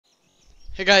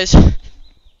Hey guys, are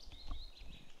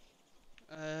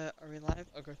we live?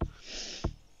 Okay.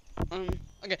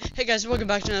 Okay. Hey guys, welcome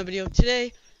back to another video.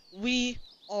 Today, we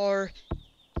are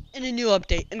in a new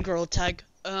update in Girl Tag.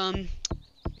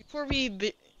 Before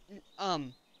we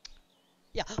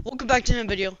yeah, welcome back to another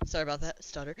video. Sorry about that,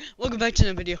 stutter. Welcome back to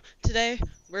another video. Today,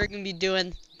 we're gonna be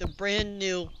doing the brand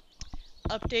new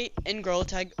update in Girl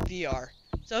Tag VR.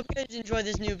 So I hope you guys enjoy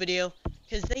this new video,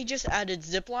 because they just added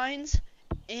zip lines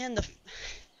and the,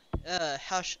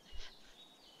 house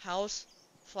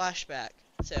flashback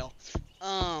sale.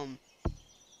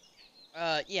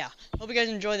 Yeah. Hope you guys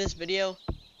enjoy this video,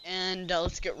 and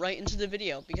let's get right into the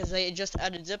video, because they just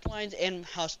added zip lines and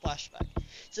house flashback.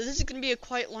 So this is gonna be a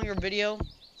quite longer video,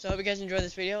 so I hope you guys enjoy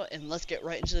this video, and let's get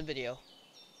right into the video.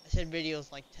 I said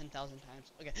videos like 10,000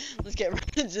 times. Okay, let's get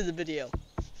right into the video.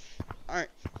 Alright,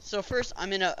 so first,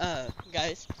 I'm in a,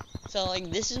 guys, so, like,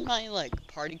 this is my, like,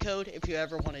 party code, if you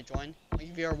ever want to join,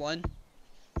 like, VR1,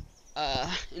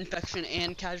 infection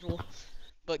and casual,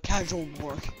 but casual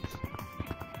more.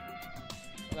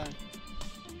 Hold on.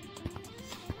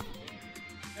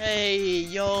 Hey,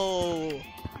 yo!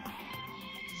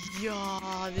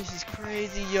 Yeah, this is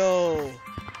crazy, yo!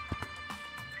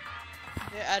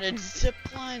 They added zip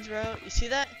lines, bro. You see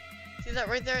that? See that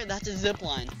right there? That's a zip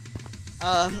line.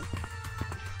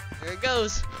 There it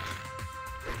goes.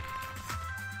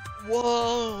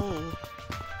 Whoa!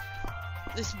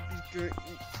 This is great.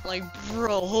 Like,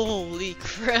 bro, holy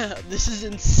crap, this is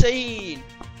insane!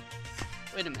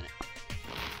 Wait a minute.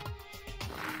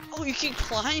 Oh, you can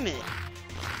climb it!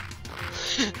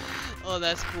 Oh,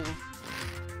 that's cool.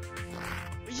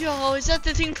 Yo, is that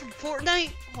the thing from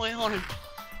Fortnite? Oh, wait, hold on.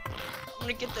 I'm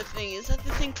gonna get the thing. Is that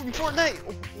the thing from Fortnite?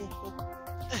 Oh.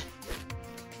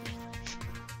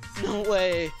 No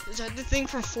way. Is that the thing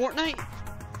from Fortnite?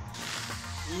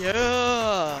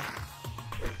 Yeah.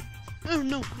 Oh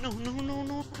no, no, no, no,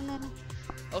 no, no, no.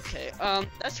 Okay,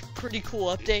 that's a pretty cool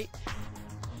update.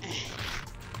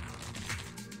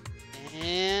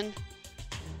 And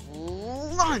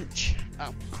launch.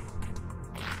 Oh.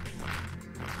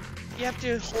 You have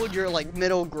to hold your like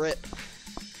middle grip.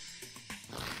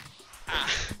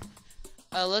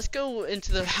 Let's go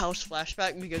into the house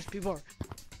flashback because people are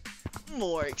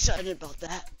more excited about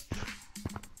that.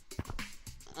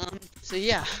 So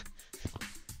yeah.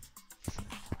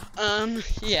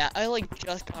 Yeah, I like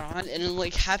just got on, and then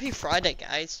like happy Friday,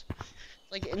 guys.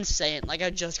 Like insane. Like I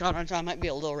just got on, so I might be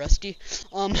a little rusty.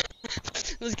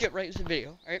 Let's get right into the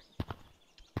video. All right.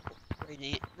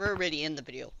 We're already in the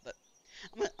video, but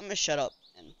I'm gonna shut up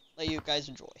and let you guys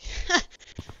enjoy.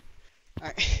 All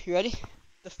right, you ready?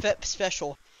 The FEP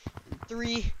special. In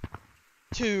 3,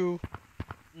 2,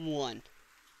 1.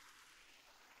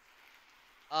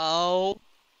 Oh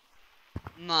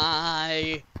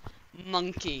my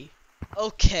monkey.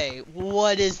 Okay,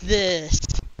 what is this?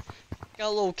 Got a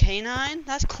little canine?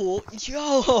 That's cool.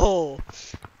 Yo!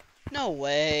 No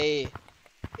way.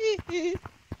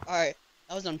 Alright,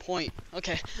 that was on point.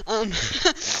 Okay,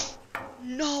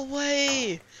 no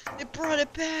way! They brought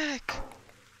it back!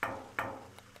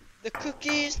 The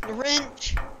cookies, the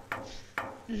wrench.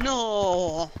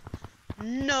 No!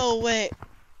 No way!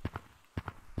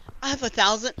 I have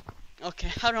 1,000? Okay,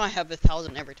 how do I have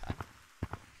 1,000 every time?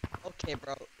 Okay,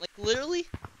 bro. Like, literally?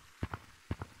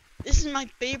 This is my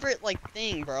favorite, like,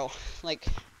 thing, bro. Like...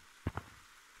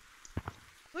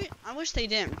 Wait, I wish they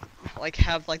didn't, like,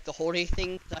 have, like, the holding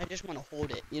thing. I just want to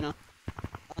hold it, you know?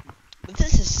 But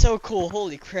this is so cool.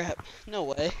 Holy crap. No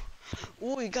way.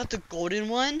 Ooh, we got the golden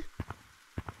one?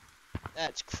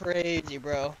 That's crazy,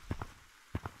 bro.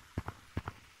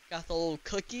 Got the little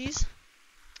cookies.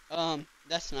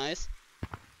 That's nice.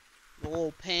 The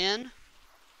little pan.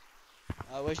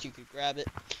 I wish you could grab it.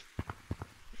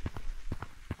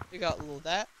 We got a little of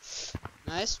that.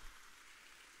 Nice.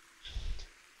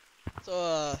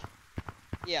 So,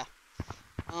 yeah.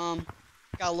 Got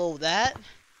a little of that,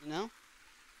 you know.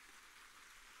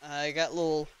 I got a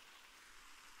little...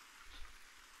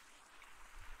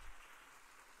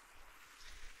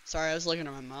 Sorry, I was looking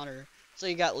at my monitor. So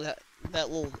you got that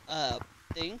little,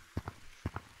 thing.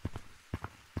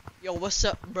 Yo, what's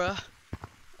up, bruh?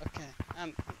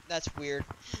 Okay, that's weird.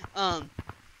 Okay.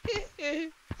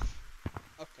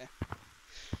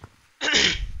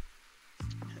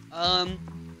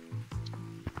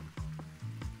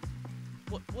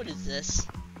 What is this?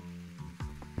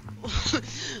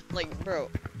 Like, bro,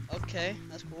 okay,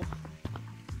 that's cool.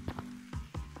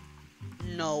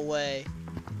 No way.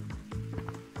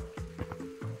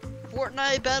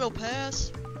 Fortnite Battle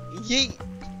Pass? Yeet!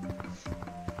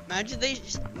 Imagine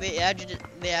they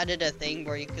added a thing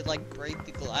where you could like break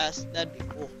the glass. That'd be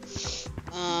cool.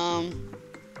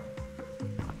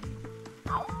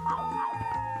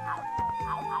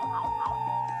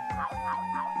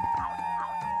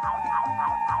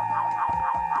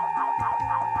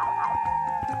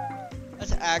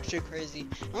 actually crazy.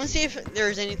 I want to see if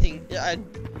there's anything.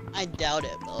 I doubt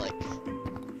it, but like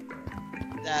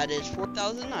that is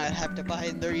 4,000. I'd have to buy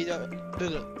 $30.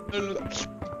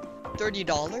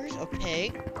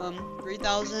 Okay.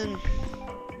 3,000.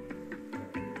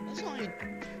 That's only.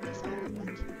 That's not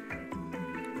much.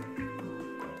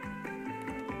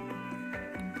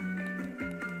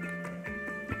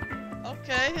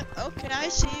 Okay. Okay. I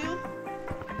see you.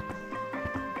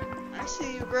 I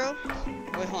see you, bro.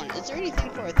 Wait, hold on. Is there anything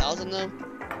for 1,000 though?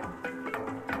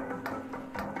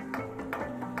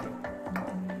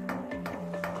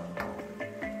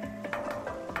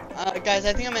 Guys,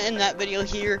 I think I'm gonna end that video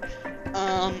here.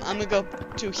 I'm gonna go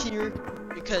to here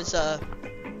because oh,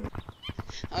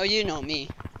 you know me.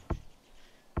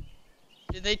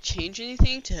 Did they change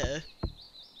anything to?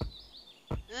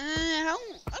 I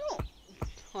don't.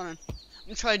 Hold on.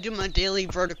 I'm trying to do my daily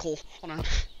vertical. Hold on.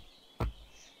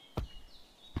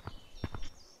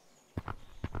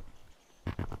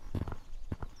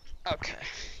 Okay.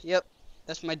 Yep.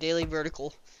 That's my daily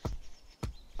vertical.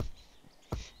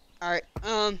 Alright,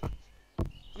 I'm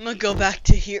gonna go back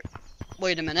to here.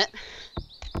 Wait a minute.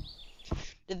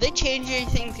 Did they change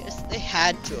anything? They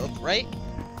had to have, right?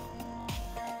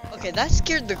 Okay, that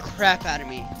scared the crap out of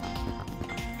me.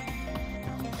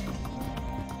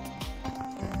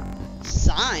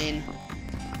 Sign?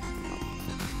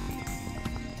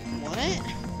 What?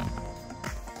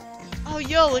 Oh,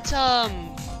 yo, it's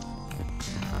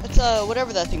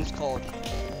whatever that thing's called.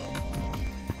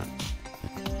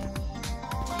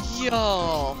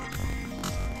 Yo.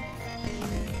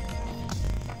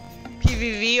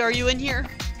 PVV, are you in here?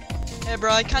 Hey,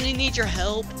 bro, I kinda need your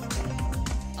help.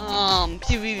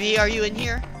 PVV, are you in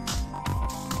here?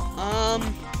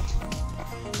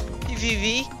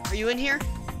 PVV, are you in here?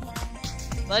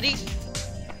 Buddy?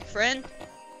 Friend?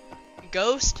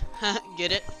 Ghost?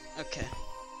 Get it? Okay.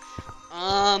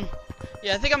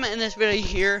 Yeah, I think I'm gonna end this video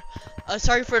here.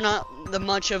 Sorry for not the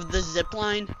much of the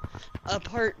zipline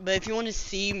part, but if you want to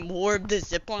see more of the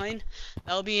zipline,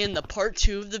 that'll be in the part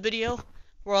 2 of the video,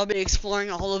 where I'll be exploring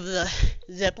all of the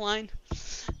zipline.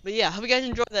 But yeah, hope you guys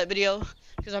enjoyed that video,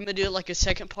 because I'm gonna do like a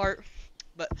second part.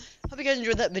 But hope you guys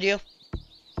enjoyed that video.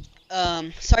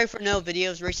 Sorry for no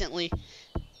videos recently.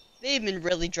 They've been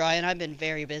really dry, and I've been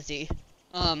very busy.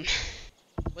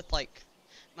 With like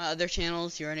my other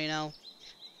channels, you already know.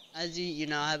 As you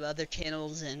know, I have other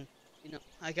channels, and you know,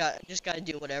 just gotta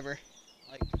do whatever,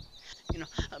 like, you know.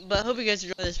 But I hope you guys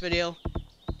enjoyed this video,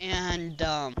 and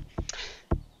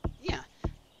yeah,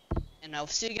 and I'll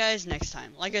see you guys next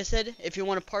time. Like I said, if you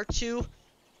want a part 2,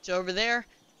 it's over there.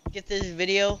 Get this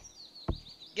video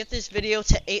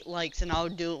to 8 likes, and I'll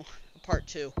do a part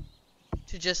 2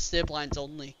 to just ziplines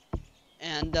only,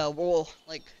 and we'll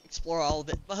like explore all of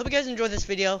it. But I hope you guys enjoyed this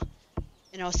video,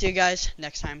 and I'll see you guys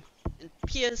next time. And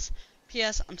P.S.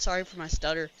 I'm sorry for my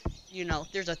stutter. You know,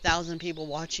 there's 1,000 people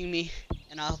watching me,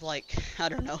 and I have like, I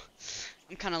don't know.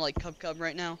 I'm kind of like Cub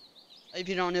right now. If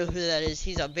you don't know who that is,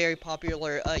 he's a very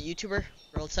popular YouTuber,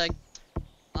 real tech.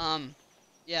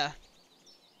 Yeah.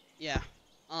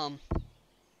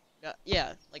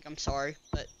 Like, I'm sorry,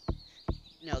 but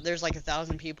you know, there's like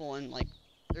 1,000 people, and like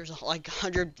there's like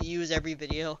 100 views every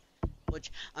video, which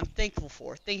I'm thankful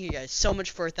for. Thank you guys so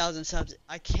much for 1,000 subs.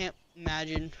 I can't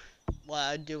imagine what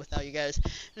I'd do without you guys.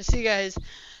 I'll see you guys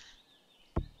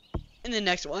in the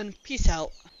next one. Peace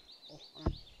out.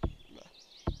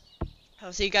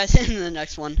 I'll see you guys in the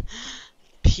next one.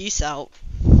 Peace out.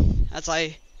 As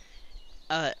I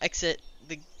exit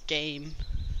the game.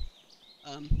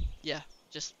 Yeah.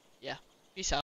 Peace out.